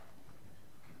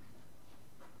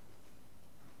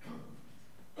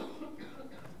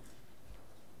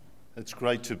It's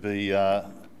great to be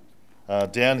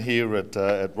down here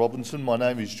at Robinson. My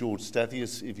name is George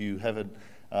Stathius. If you haven't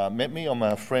met me, I'm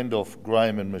a friend of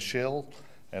Graham and Michelle,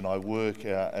 and I work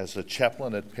as a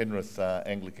chaplain at Penrith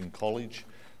Anglican College,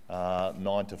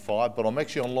 9 to 5. But I'm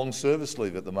actually on long service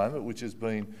leave at the moment, which has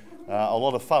been a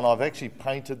lot of fun. I've actually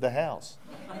painted the house.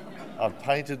 I've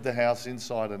painted the house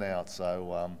inside and out,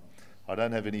 so I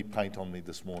don't have any paint on me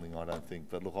this morning, I don't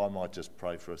think. But look, I might just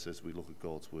pray for us as we look at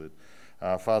God's word.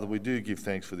 Father, we do give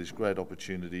thanks for this great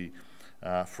opportunity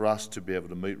for us to be able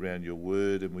to meet around your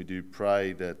word, and we do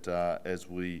pray that as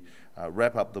we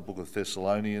wrap up the book of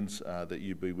Thessalonians, that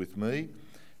you be with me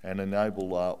and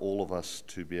enable all of us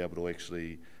to be able to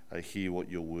actually hear what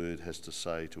your word has to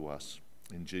say to us.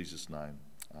 In Jesus' name,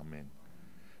 amen.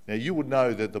 Now, you would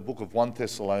know that the book of 1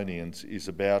 Thessalonians is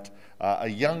about a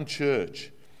young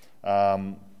church,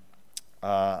 and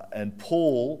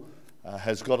Paul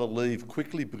has got to leave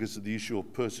quickly because of the issue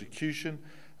of persecution,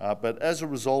 but as a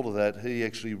result of that, he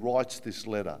actually writes this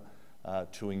letter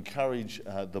to encourage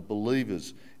the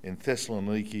believers in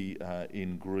Thessaloniki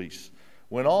in Greece.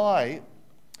 When I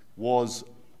was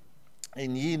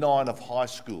in year 9 of high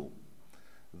school,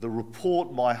 the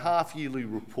report, my half-yearly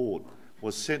report,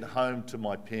 was sent home to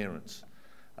my parents.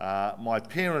 My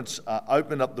parents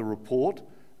opened up the report,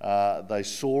 they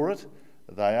saw it,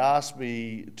 they asked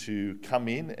me to come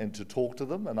in and to talk to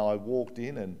them, and I walked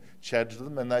in and chatted to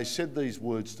them, and they said these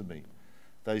words to me.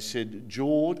 They said,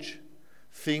 "George,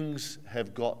 things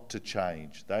have got to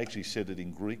change." They actually said it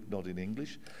in Greek, not in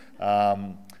English.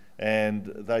 And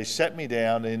they sat me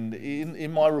down, and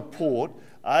in my report,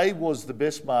 A was the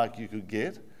best mark you could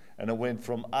get, and it went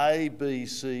from A, B,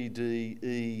 C, D,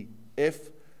 E, F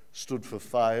stood for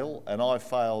fail, and I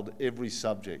failed every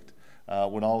subject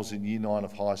when I was in year 9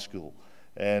 of high school.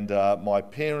 And my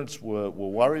parents were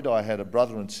worried. I had a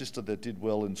brother and sister that did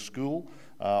well in school.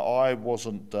 I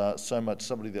wasn't so much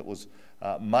somebody that was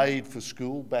made for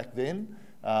school back then.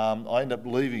 I ended up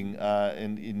leaving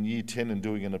in year 10 and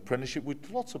doing an apprenticeship, which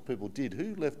lots of people did.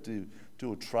 Who left to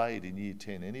do a trade in year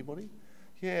 10? Anybody?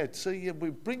 Yeah, see,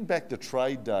 we bring back the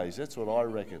trade days. That's what I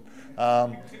reckon.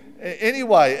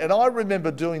 Anyway, and I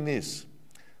remember doing this,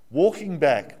 walking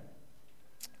back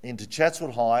into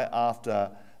Chatswood High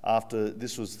after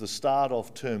this was the start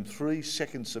of term 3,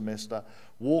 second semester,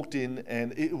 walked in,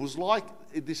 and it was like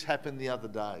this happened the other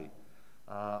day.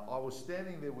 I was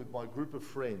standing there with my group of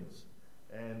friends,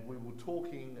 and we were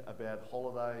talking about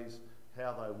holidays,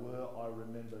 how they were. I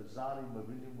remember Zadi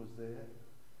Mavinian was there,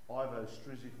 Ivo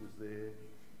Strizic was there,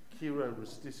 Kiro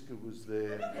Ristiska was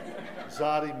there,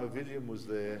 Zadi Mavilian was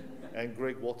there, and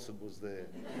Greg Watson was there.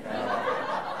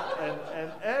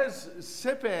 And as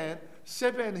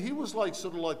Sepan, he was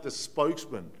sort of like the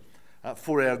spokesman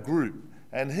for our group.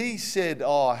 And he said,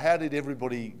 how did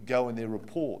everybody go in their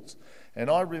reports? And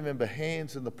I remember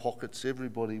hands in the pockets,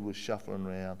 everybody was shuffling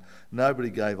around, nobody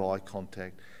gave eye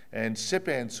contact. And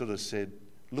Sepan sort of said,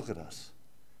 "Look at us."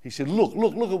 He said, look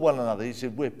at one another. He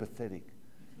said, "We're pathetic."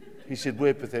 He said,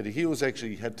 "We're pathetic."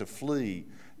 He had to flee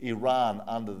Iran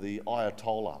under the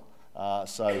Ayatollah.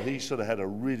 So he sort of had a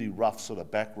really rough sort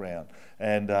of background.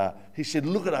 And he said,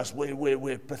 "Look at us,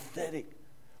 we're pathetic.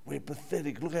 We're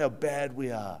pathetic. Look how bad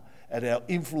we are at our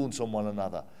influence on one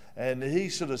another." And he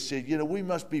sort of said, "We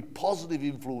must be positive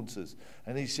influences."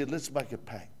 And he said, "Let's make a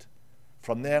pact.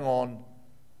 From now on,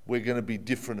 we're going to be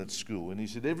different at school." And he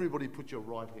said, "Everybody put your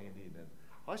right hand in." And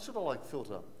I sort of felt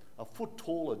a foot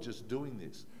taller just doing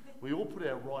this. We all put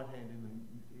our right hand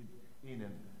in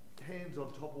and hands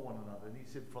on top of one another. And he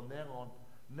said, "From now on,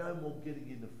 no more getting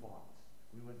into fights."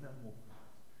 We went, "No more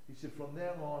fights." He said, "From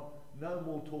now on, no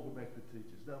more talking back to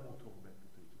teachers. No more talking back to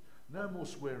teachers. No more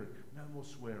swearing. No more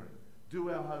swearing.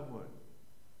 Do our homework.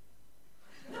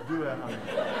 Do our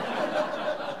homework."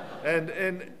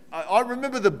 And I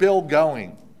remember the bell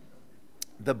going.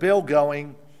 The bell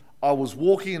going. I was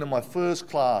walking into my first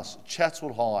class,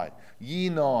 Chatswood High,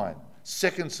 year 9,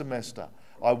 second semester.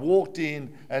 I walked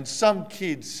in, and some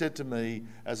kid said to me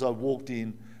as I walked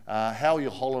in, "How are your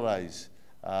holidays,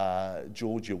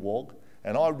 George, you wog?"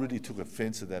 And I really took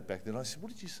offence to that back then. I said,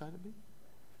 "What did you say to me?"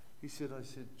 I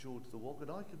said, "George the wog." And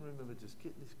I can remember just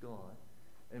getting this guy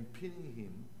and pinning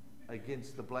him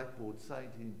against the blackboard,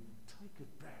 saying to him, "Take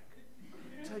it back.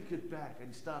 Take it back."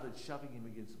 And started shoving him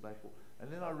against the blackboard.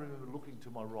 And then I remember looking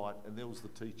to my right, and there was the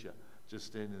teacher just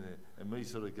standing there, and me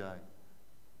sort of going.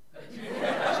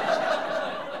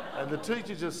 And the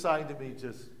teacher just saying to me,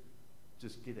 just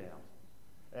get out.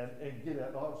 And get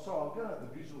out. I'm sorry, I'm going to have to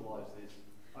visualise this.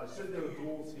 I said there are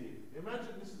doors here.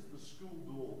 Imagine this is the school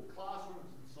door. The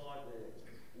classroom's inside there.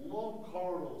 Long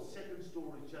corridor, second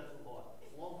story, Chatswood High.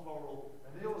 Long corridor.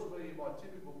 And there was me in my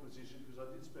typical position, because I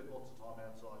did spend lots of time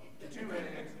outside. Two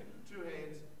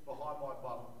hands behind my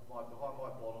bottom,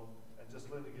 and just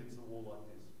lean against the wall like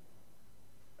this.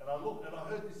 And I looked, and I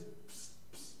heard this psst,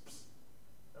 psst, psst.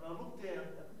 And I looked down,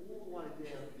 and all the way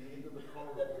down at the end of the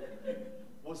corridor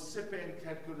was Stepan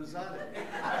Katkurazade.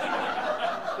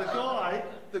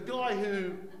 the guy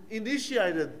who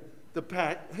initiated the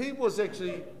pact, he was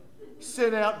actually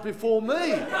sent out before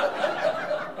me.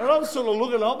 And I'm sort of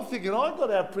looking, I'm thinking, I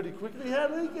got out pretty quickly. How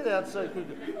did he get out so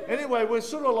quickly? Anyway, we're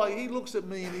sort of like, he looks at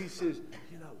me and he says,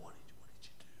 you know, what did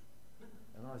you do?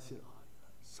 And I said,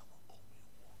 someone called me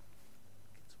a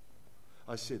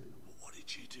walk. I said, well, what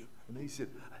did you do? And he said,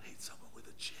 I hit someone with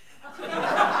a chair.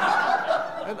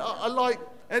 And I like,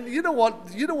 and you know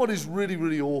what is really,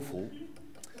 really awful?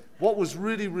 What was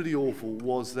really, really awful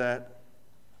was that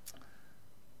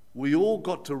we all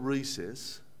got to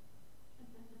recess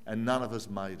and none of us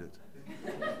made it.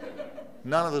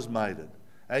 None of us made it.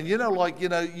 And you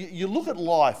look at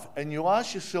life and you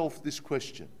ask yourself this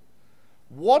question: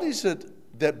 what is it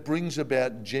that brings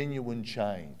about genuine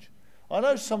change? I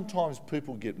know sometimes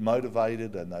people get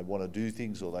motivated and they want to do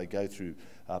things, or they go through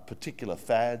particular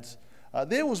fads.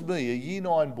 There was me, a Year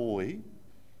 9 boy,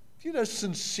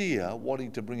 sincere,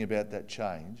 wanting to bring about that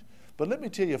change. But let me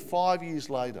tell you, 5 years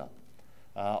later,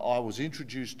 I was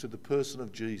introduced to the person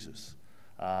of Jesus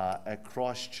at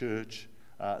Christ Church,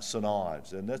 St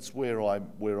Ives, and that's where I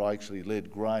actually led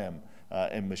Graham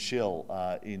and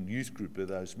Michelle in youth group of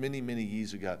those many, many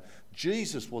years ago.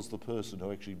 Jesus was the person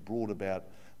who actually brought about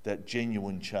that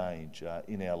genuine change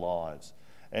in our lives.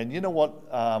 And you know what?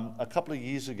 A couple of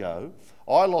years ago,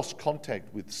 I lost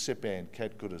contact with Stepan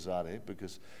Katkurazade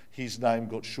because his name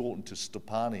got shortened to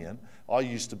Stepanian. I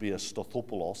used to be a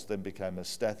Stathopoulos, then became a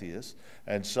Stathias.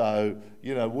 And so,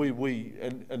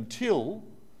 until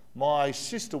my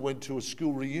sister went to a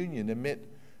school reunion and met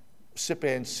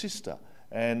Stepan's sister.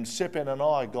 And Stepan and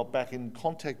I got back in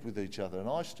contact with each other. And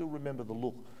I still remember the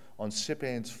look on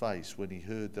Stepan's face when he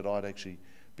heard that I'd actually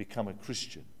become a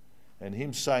Christian. And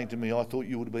him saying to me, I thought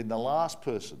you would have been the last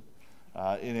person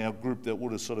in our group that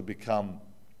would have sort of become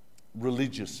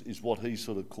religious, is what he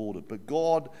sort of called it. But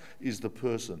God is the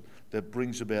person that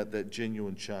brings about that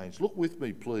genuine change. Look with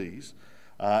me, please,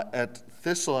 at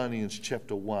Thessalonians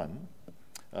chapter 1,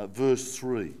 verse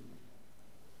 3.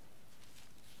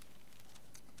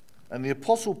 And the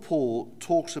Apostle Paul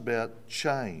talks about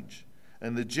change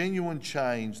and the genuine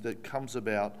change that comes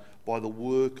about by the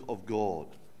work of God.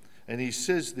 And he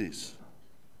says this.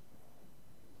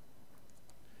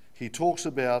 He talks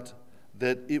about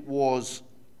that it was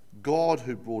God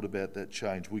who brought about that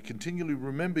change. We continually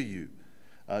remember you,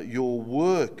 your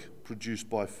work produced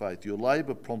by faith, your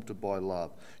labour prompted by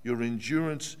love, your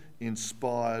endurance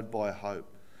inspired by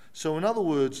hope. So in other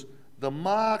words, the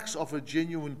marks of a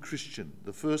genuine Christian,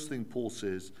 the first thing Paul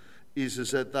says,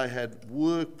 is that they had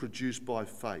work produced by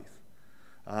faith.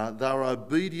 They were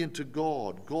obedient to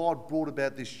God. God brought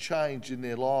about this change in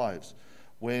their lives.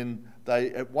 When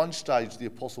they, at one stage, the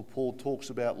Apostle Paul talks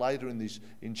about later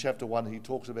in chapter 1, he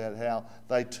talks about how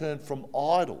they turned from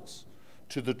idols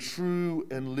to the true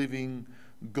and living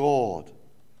God.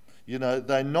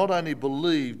 They not only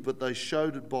believed, but they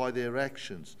showed it by their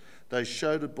actions. They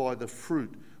showed it by the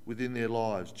fruit within their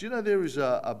lives. Do you know there is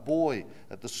a boy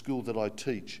at the school that I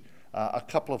teach,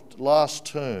 last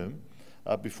term,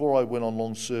 before I went on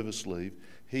long service leave,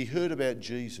 he heard about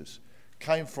Jesus.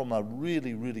 Came from a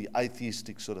really, really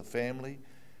atheistic sort of family.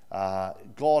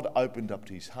 God opened up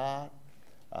his heart.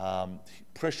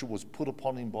 Pressure was put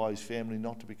upon him by his family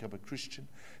not to become a Christian.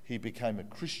 He became a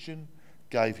Christian,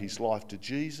 gave his life to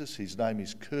Jesus. His name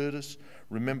is Curtis.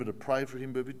 Remember to pray for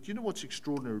him. But do you know what's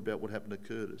extraordinary about what happened to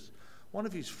Curtis? One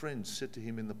of his friends said to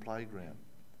him in the playground,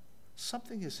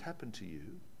 something has happened to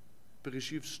you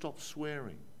because you've stopped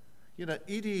swearing.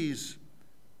 It is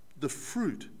the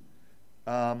fruit.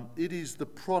 It is the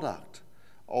product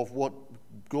of what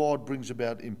God brings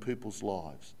about in people's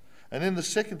lives. And then the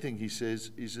second thing he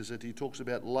says is that he talks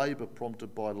about labour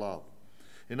prompted by love.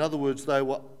 In other words, they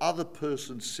were other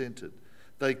person-centred.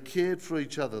 They cared for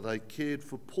each other. They cared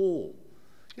for Paul.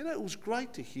 It was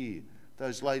great to hear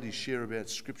those ladies share about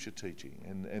scripture teaching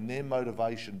and their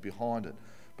motivation behind it.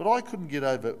 But I couldn't get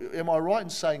over, am I right in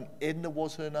saying Edna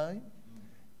was her name?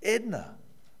 Edna,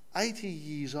 80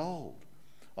 years old.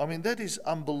 I mean, that is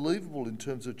unbelievable in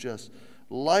terms of just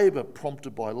labour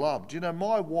prompted by love. Do you know,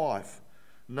 my wife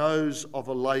knows of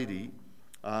a lady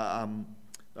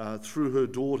through her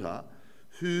daughter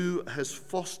who has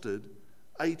fostered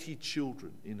 80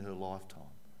 children in her lifetime.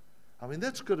 I mean,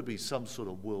 that's got to be some sort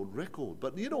of world record.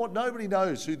 But you know what? Nobody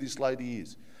knows who this lady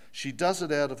is. She does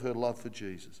it out of her love for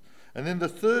Jesus. And then the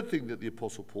third thing that the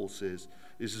Apostle Paul says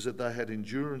is that they had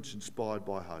endurance inspired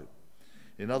by hope.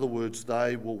 In other words,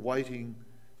 they were waiting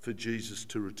for Jesus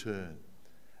to return.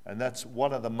 And that's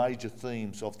one of the major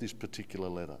themes of this particular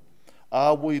letter.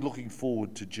 Are we looking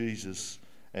forward to Jesus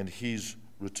and his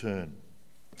return?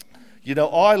 You know,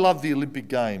 I love the Olympic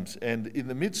Games, and in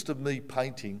the midst of me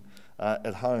painting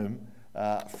at home,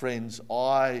 friends,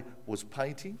 I was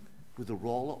painting with a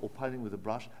roller or painting with a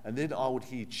brush, and then I would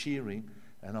hear cheering,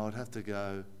 and I would have to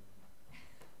go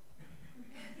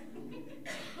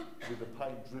with the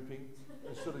paint dripping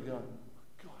and sort of going,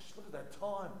 gosh, look at that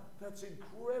time. That's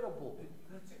incredible.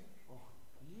 That's, oh,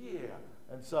 yeah.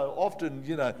 And so often,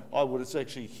 you know, it's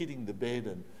actually hitting the bed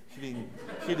and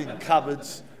hitting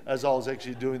cupboards as I was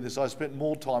actually doing this. I spent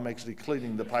more time actually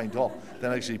cleaning the paint off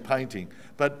than actually painting.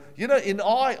 But, you know,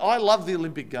 I love the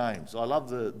Olympic Games. I love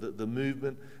the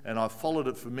movement, and I followed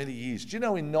it for many years. Do you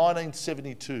know, in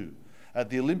 1972, at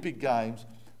the Olympic Games,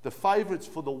 the favourites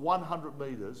for the 100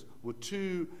 metres were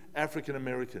two African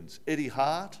Americans, Eddie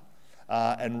Hart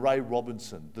and Ray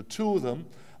Robinson. The two of them,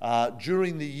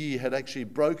 during the year, had actually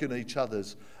broken each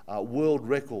other's world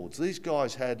records. These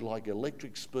guys had like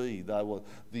electric speed. They were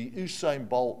the Usain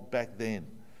Bolt back then.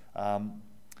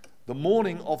 The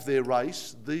morning of their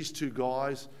race, these two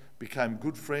guys became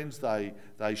good friends. They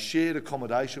shared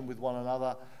accommodation with one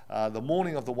another. The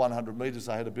morning of the 100 metres,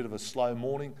 they had a bit of a slow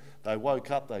morning. They woke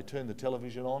up, they turned the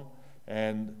television on,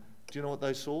 and do you know what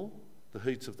they saw? The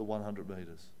heats of the 100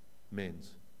 metres,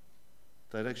 men's.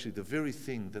 They'd actually, the very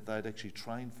thing that they'd actually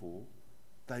trained for,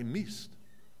 they missed.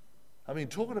 I mean,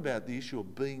 talking about the issue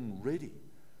of being ready.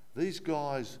 These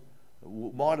guys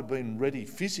might have been ready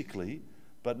physically,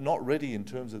 but not ready in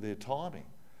terms of their timing.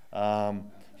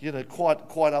 You know,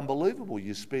 quite unbelievable.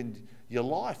 You spend your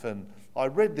life, and I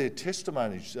read their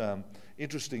testimonies,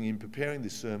 interesting in preparing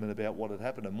this sermon about what had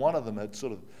happened, and one of them had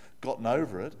sort of gotten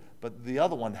over it, but the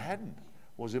other one hadn't,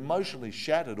 was emotionally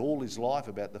shattered all his life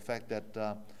about the fact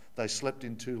that they slept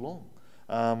in too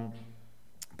long.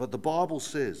 But the Bible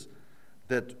says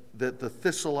that the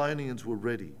Thessalonians were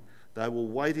ready. They were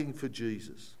waiting for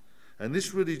Jesus. And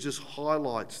this really just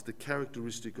highlights the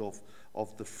characteristic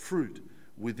of the fruit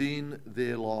within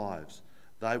their lives.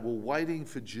 They were waiting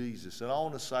for Jesus. And I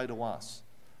want to say to us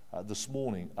this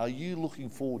morning, are you looking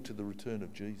forward to the return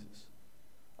of Jesus?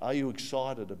 Are you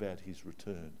excited about his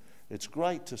return? It's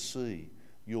great to see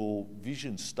your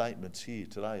vision statements here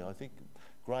today. I think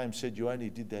Graham said you only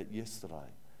did that yesterday.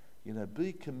 You know,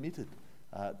 be committed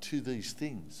to these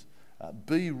things.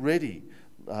 Be ready.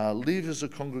 Live as a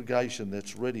congregation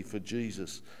that's ready for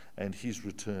Jesus and his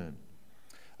return.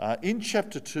 In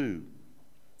chapter 2,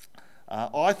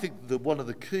 I think that one of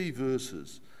the key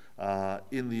verses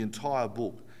in the entire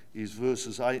book is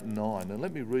verses 8 and 9. And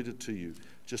let me read it to you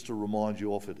just to remind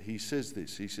you of it. He says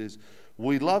this. He says,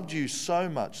 "We loved you so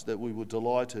much that we were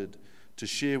delighted to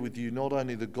share with you not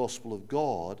only the gospel of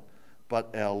God,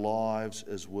 but our lives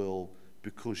as well,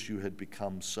 because you had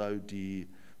become so dear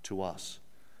to us."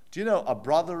 Do you know, a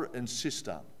brother and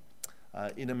sister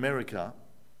in America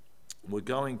were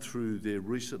going through their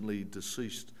recently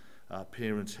deceased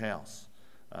parents' house.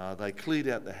 They cleared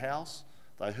out the house.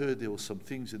 They heard there were some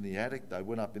things in the attic. They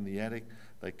went up in the attic.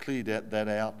 They cleared that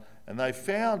out. And they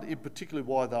found, in particular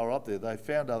while they were up there, they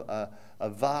found a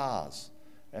vase.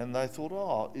 And they thought,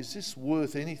 oh, is this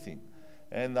worth anything?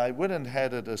 And they went and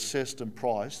had it assessed and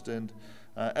priced. And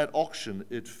at auction,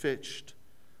 it fetched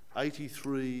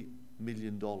 $83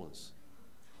 million.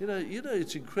 You know,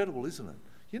 it's incredible, isn't it?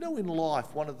 You know, in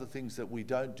life, one of the things that we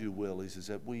don't do well is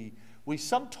that we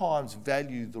sometimes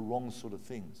value the wrong sort of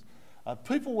things.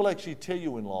 People will actually tell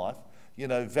you in life, you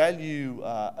know, value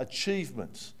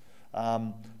achievements.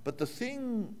 But the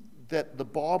thing that the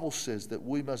Bible says that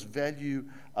we must value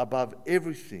above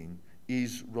everything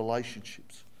is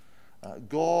relationships.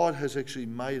 God has actually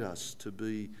made us to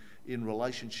be in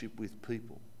relationship with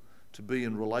people, to be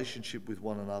in relationship with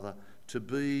one another, to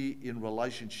be in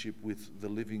relationship with the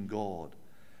living God.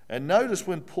 And notice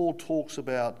when Paul talks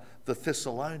about the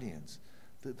Thessalonians,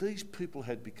 that these people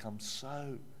had become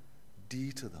so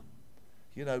dear to them.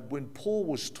 You know, when Paul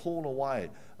was torn away,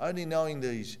 only knowing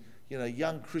these, you know,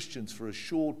 young Christians for a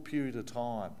short period of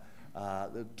time,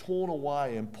 they're torn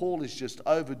away, and Paul is just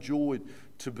overjoyed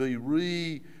to be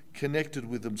reconnected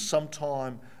with them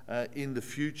sometime in the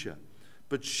future.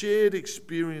 But shared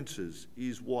experiences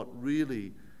is what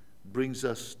really brings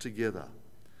us together.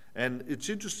 And it's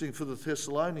interesting for the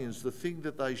Thessalonians, the thing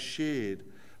that they shared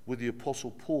with the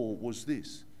Apostle Paul was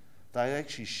this. They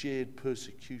actually shared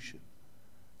persecution.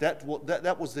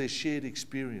 That was their shared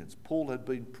experience. Paul had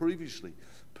been previously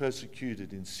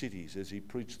persecuted in cities as he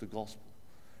preached the gospel.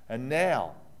 And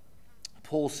now,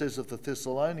 Paul says of the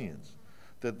Thessalonians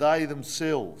that they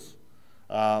themselves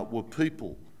were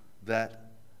people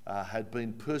that had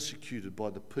been persecuted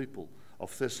by the people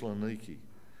of Thessaloniki.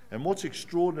 And what's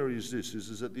extraordinary is this,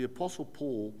 is that the Apostle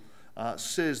Paul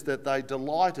says that they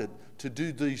delighted to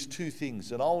do these two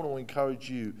things. And I want to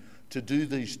encourage you to do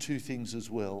these two things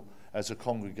as well as a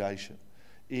congregation,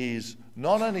 is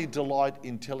not only delight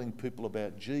in telling people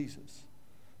about Jesus,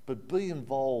 but be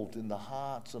involved in the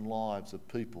hearts and lives of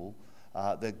people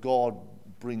that God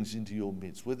brings into your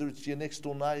midst, whether it's your next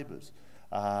door neighbours,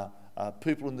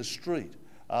 people in the street.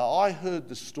 I heard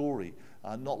the story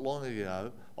not long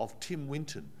ago of Tim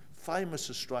Winton, famous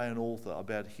Australian author,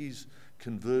 about his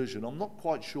conversion. I'm not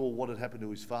quite sure what had happened to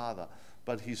his father,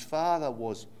 but his father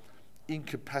was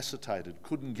incapacitated,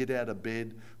 couldn't get out of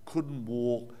bed, couldn't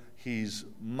walk. His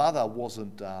mother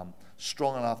wasn't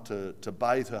strong enough to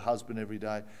bathe her husband every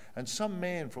day. And some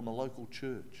man from a local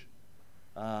church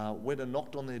went and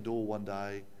knocked on their door one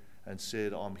day and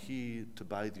said, "I'm here to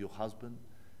bathe your husband."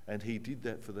 And he did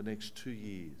that for the next 2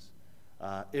 years.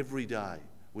 Every day,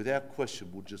 without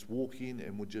question, would just walk in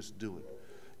and would just do it.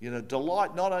 You know,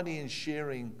 delight not only in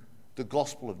sharing the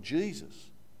gospel of Jesus,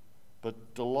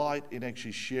 but delight in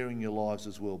actually sharing your lives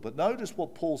as well. But notice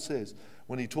what Paul says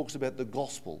when he talks about the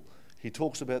gospel. He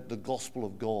talks about the gospel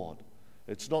of God.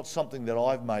 It's not something that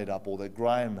I've made up or that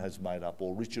Graham has made up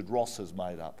or Richard Ross has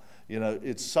made up. You know,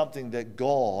 it's something that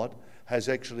God has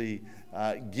actually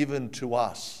given to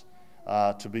us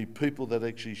to be people that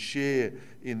actually share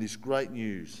in this great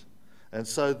news. And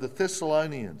so the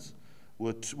Thessalonians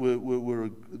were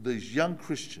these young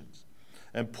Christians.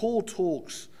 And Paul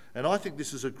talks, and I think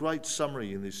this is a great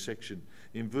summary in this section,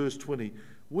 in verse 20.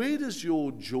 Where does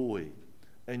your joy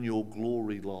and your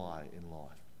glory lie in life?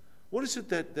 What is it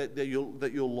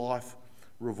that your life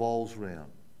revolves around?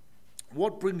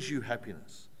 What brings you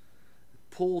happiness?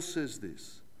 Paul says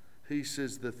this. He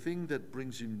says the thing that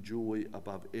brings him joy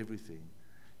above everything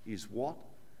is what?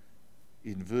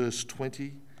 In verse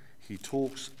 20, he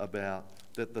talks about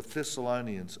that the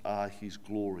Thessalonians are his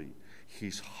glory,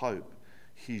 his hope,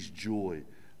 his joy.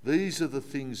 These are the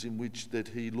things in which that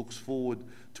he looks forward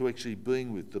to actually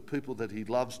being with, the people that he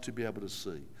loves to be able to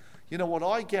see. You know what,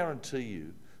 I guarantee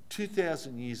you,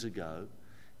 2,000 years ago,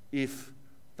 if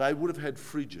they would have had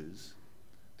fridges,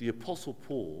 the Apostle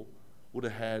Paul would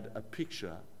have had a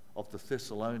picture of the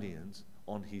Thessalonians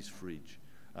on his fridge,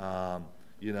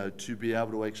 to be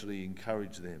able to actually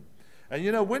encourage them. And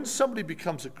you know, when somebody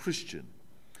becomes a Christian,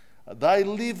 they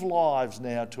live lives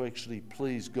now to actually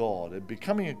please God. And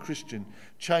becoming a Christian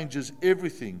changes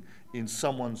everything in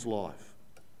someone's life.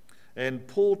 And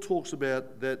Paul talks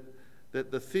about that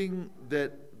the thing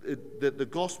that the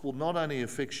gospel not only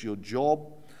affects your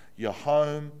job, your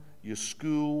home, your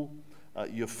school,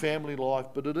 your family life,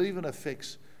 but it even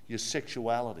affects your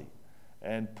sexuality.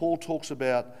 And Paul talks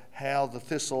about how the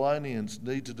Thessalonians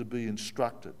needed to be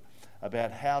instructed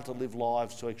about how to live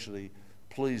lives to actually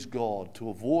please God, to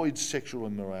avoid sexual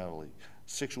immorality.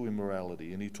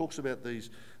 And he talks about these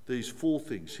four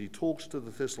things. He talks to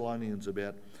the Thessalonians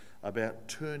about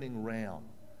turning round,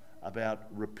 about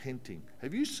repenting.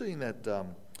 Have you seen that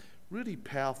really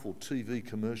powerful TV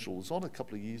commercial? It was on a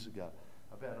couple of years ago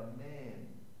about a man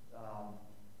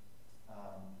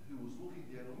who was looking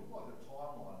down. It looked like a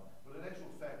timeline, but in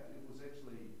actual fact, it was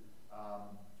actually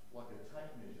like a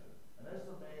tape measure. And as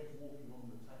the man's walking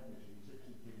on the tape measure, he's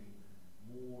actually getting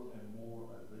more and more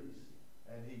obese.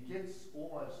 And he gets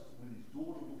almost with his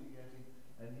daughter looking at him,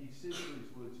 and he says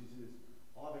these words. He says,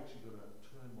 "I've actually got to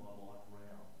turn my life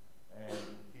around." And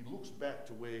he looks back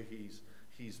to where he's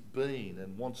been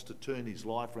and wants to turn his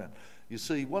life around. You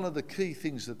see, one of the key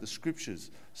things that the scriptures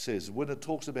says, when it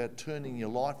talks about turning your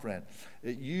life around,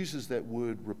 it uses that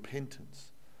word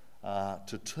repentance,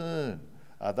 to turn.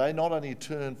 They not only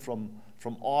turn from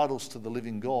idols to the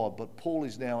living God, but Paul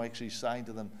is now actually saying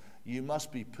to them, you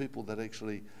must be people that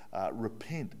actually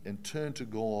repent and turn to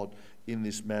God in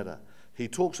this matter. He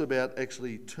talks about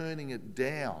actually turning it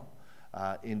down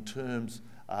in terms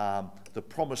the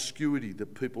promiscuity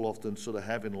that people often sort of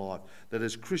have in life, that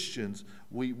as Christians,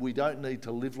 we don't need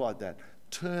to live like that.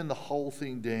 Turn the whole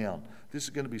thing down. This is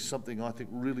going to be something I think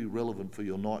really relevant for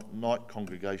your night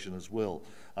congregation as well.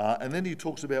 And then he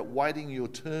talks about waiting your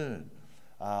turn,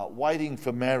 waiting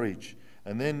for marriage.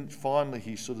 And then finally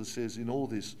he sort of says in all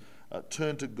this,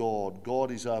 turn to God.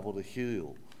 God is able to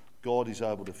heal. God is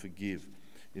able to forgive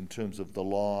in terms of the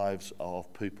lives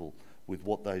of people with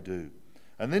what they do.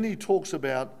 And then he talks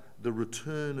about the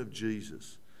return of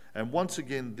Jesus. And once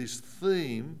again, this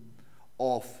theme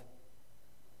of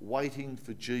waiting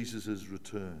for Jesus'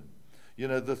 return. You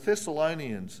know, the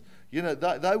Thessalonians, you know,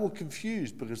 they were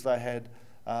confused because they had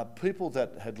people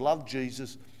that had loved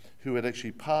Jesus who had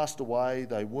actually passed away.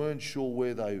 They weren't sure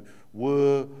where they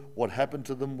were, what happened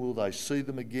to them, will they see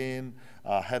them again,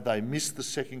 had they missed the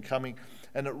second coming?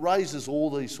 And it raises all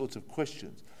these sorts of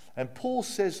questions. And Paul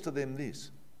says to them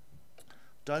this: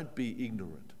 don't be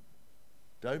ignorant.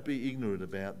 Don't be ignorant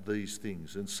about these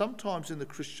things. And sometimes in the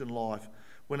Christian life,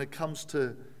 when it comes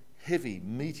to heavy,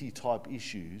 meaty type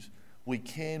issues, we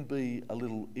can be a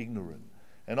little ignorant.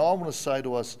 And I want to say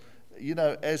to us, you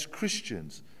know, as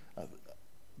Christians,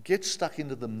 get stuck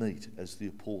into the meat, as the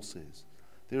Paul says.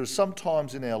 There are some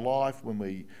times in our life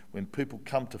when people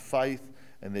come to faith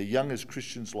and they're young as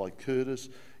Christians like Curtis,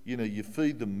 you know, you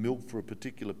feed them milk for a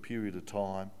particular period of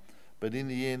time. But in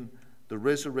the end, the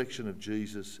resurrection of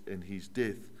Jesus and his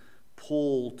death,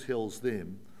 Paul tells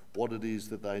them what it is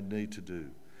that they need to do.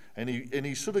 And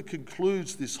he sort of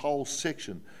concludes this whole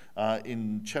section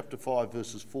in chapter 5,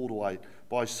 verses 4 to 8,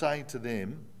 by saying to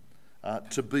them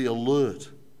to be alert,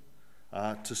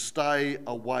 to stay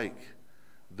awake.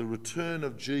 The return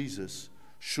of Jesus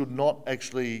should not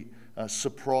actually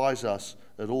surprise us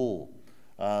at all.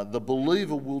 The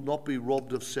believer will not be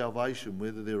robbed of salvation,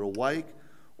 whether they're awake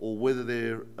or whether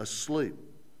they're asleep.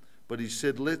 But he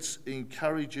said, let's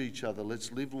encourage each other.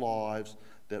 Let's live lives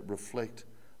that reflect,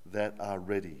 that are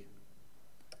ready.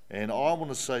 And I want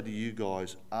to say to you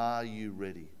guys, are you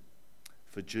ready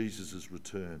for Jesus'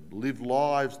 return? Live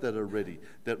lives that are ready,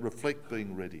 that reflect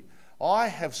being ready. I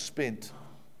have spent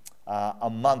a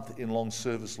month in long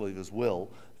service leave as well,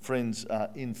 friends,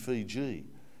 in Fiji.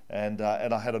 And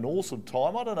I had an awesome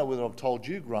time. I don't know whether I've told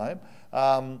you, Graham.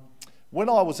 When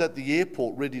I was at the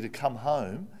airport ready to come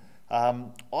home,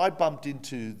 I bumped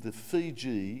into the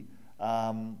Fiji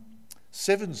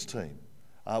Sevens team.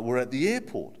 We're at the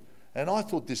airport. And I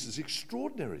thought, this is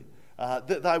extraordinary.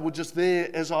 That they were just there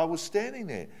as I was standing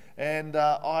there. And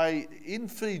in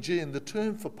Fijian, the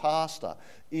term for pastor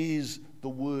is the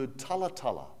word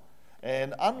talatala.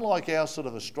 And unlike our sort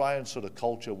of Australian sort of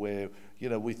culture where, you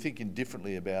know, we're thinking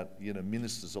differently about, you know,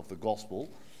 ministers of the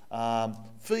gospel,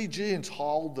 Fijians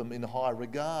hold them in high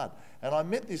regard. And I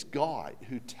met this guy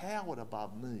who towered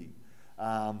above me.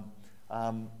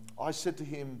 I said to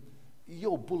him,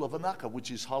 "You're Bulavanaka," which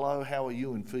is hello, how are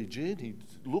you in Fijian. He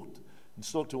looked.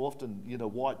 It's not too often, you know,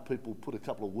 white people put a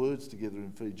couple of words together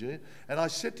in Fijian. And I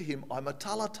said to him, I'm a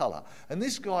talatala. And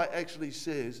this guy actually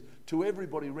says to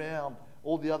everybody around,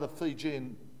 all the other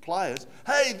Fijian players,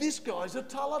 hey, this guy's a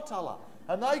talatala.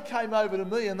 And they came over to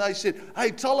me and they said,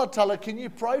 hey, talatala, can you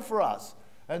pray for us?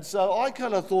 And so I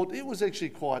kind of thought it was actually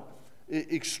quite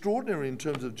extraordinary in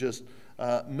terms of just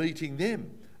meeting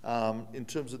them. In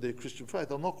terms of their Christian faith.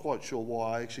 I'm not quite sure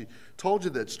why I actually told you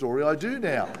that story. I do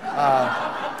now.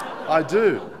 I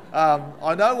do.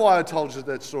 I know why I told you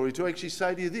that story, to actually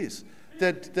say to you this,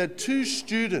 that two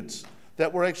students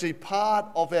that were actually part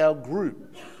of our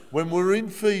group when we were in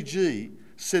Fiji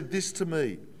said this to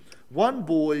me. One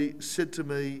boy said to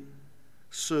me,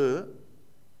 "Sir,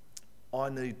 I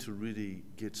need to really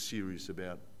get serious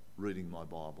about reading my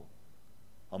Bible.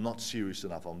 I'm not serious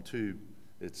enough.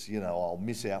 It's, you know, I'll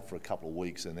miss out for a couple of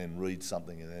weeks and then read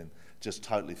something and then just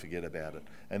totally forget about it."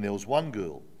 And there was one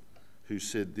girl who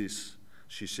said this.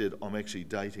 She said, "I'm actually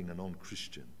dating a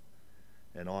non-Christian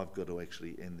and I've got to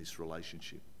actually end this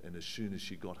relationship." And as soon as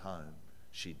she got home,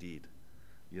 she did.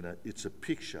 You know, it's a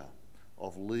picture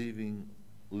of living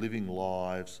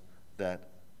lives that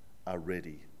are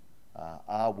ready.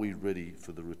 Are we ready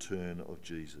for the return of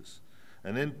Jesus?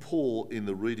 And then Paul, in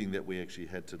the reading that we actually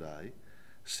had today,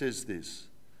 says this,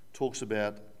 talks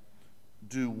about,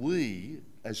 do we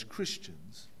as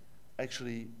Christians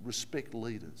actually respect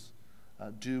leaders?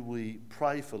 Do we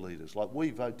pray for leaders? Like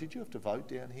we vote. Did you have to vote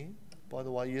down here, by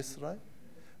the way, yesterday?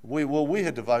 We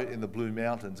had to vote in the Blue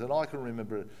Mountains, and I can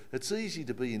remember it's easy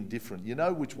to be indifferent. You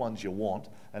know which ones you want,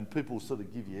 and people sort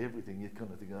of give you everything. You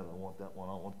kind of think, oh, I want that one,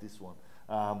 I want this one.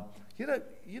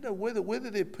 You know whether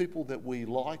they're people that we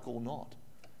like or not.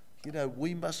 You know,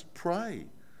 we must pray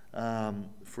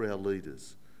for our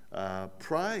leaders.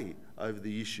 Pray over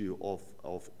the issue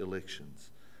of elections.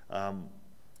 And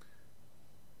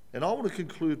I want to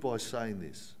conclude by saying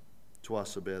this to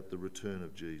us about the return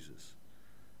of Jesus.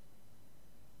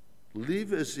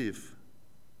 Live as if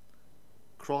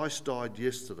Christ died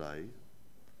yesterday,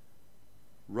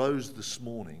 rose this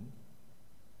morning,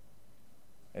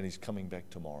 and he's coming back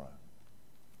tomorrow.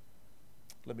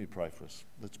 Let me pray for us.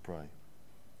 Let's pray.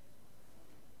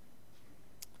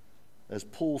 As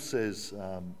Paul says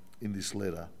in this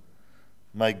letter,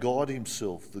 May God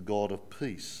himself, the God of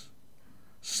peace,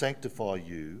 sanctify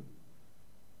you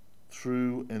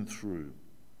through and through,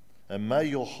 and may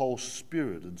your whole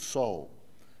spirit and soul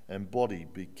and body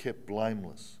be kept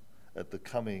blameless at the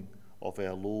coming of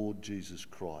our Lord Jesus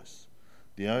Christ.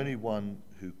 The only one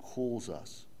who calls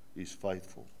us is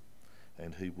faithful,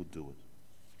 and he will do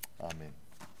it. Amen.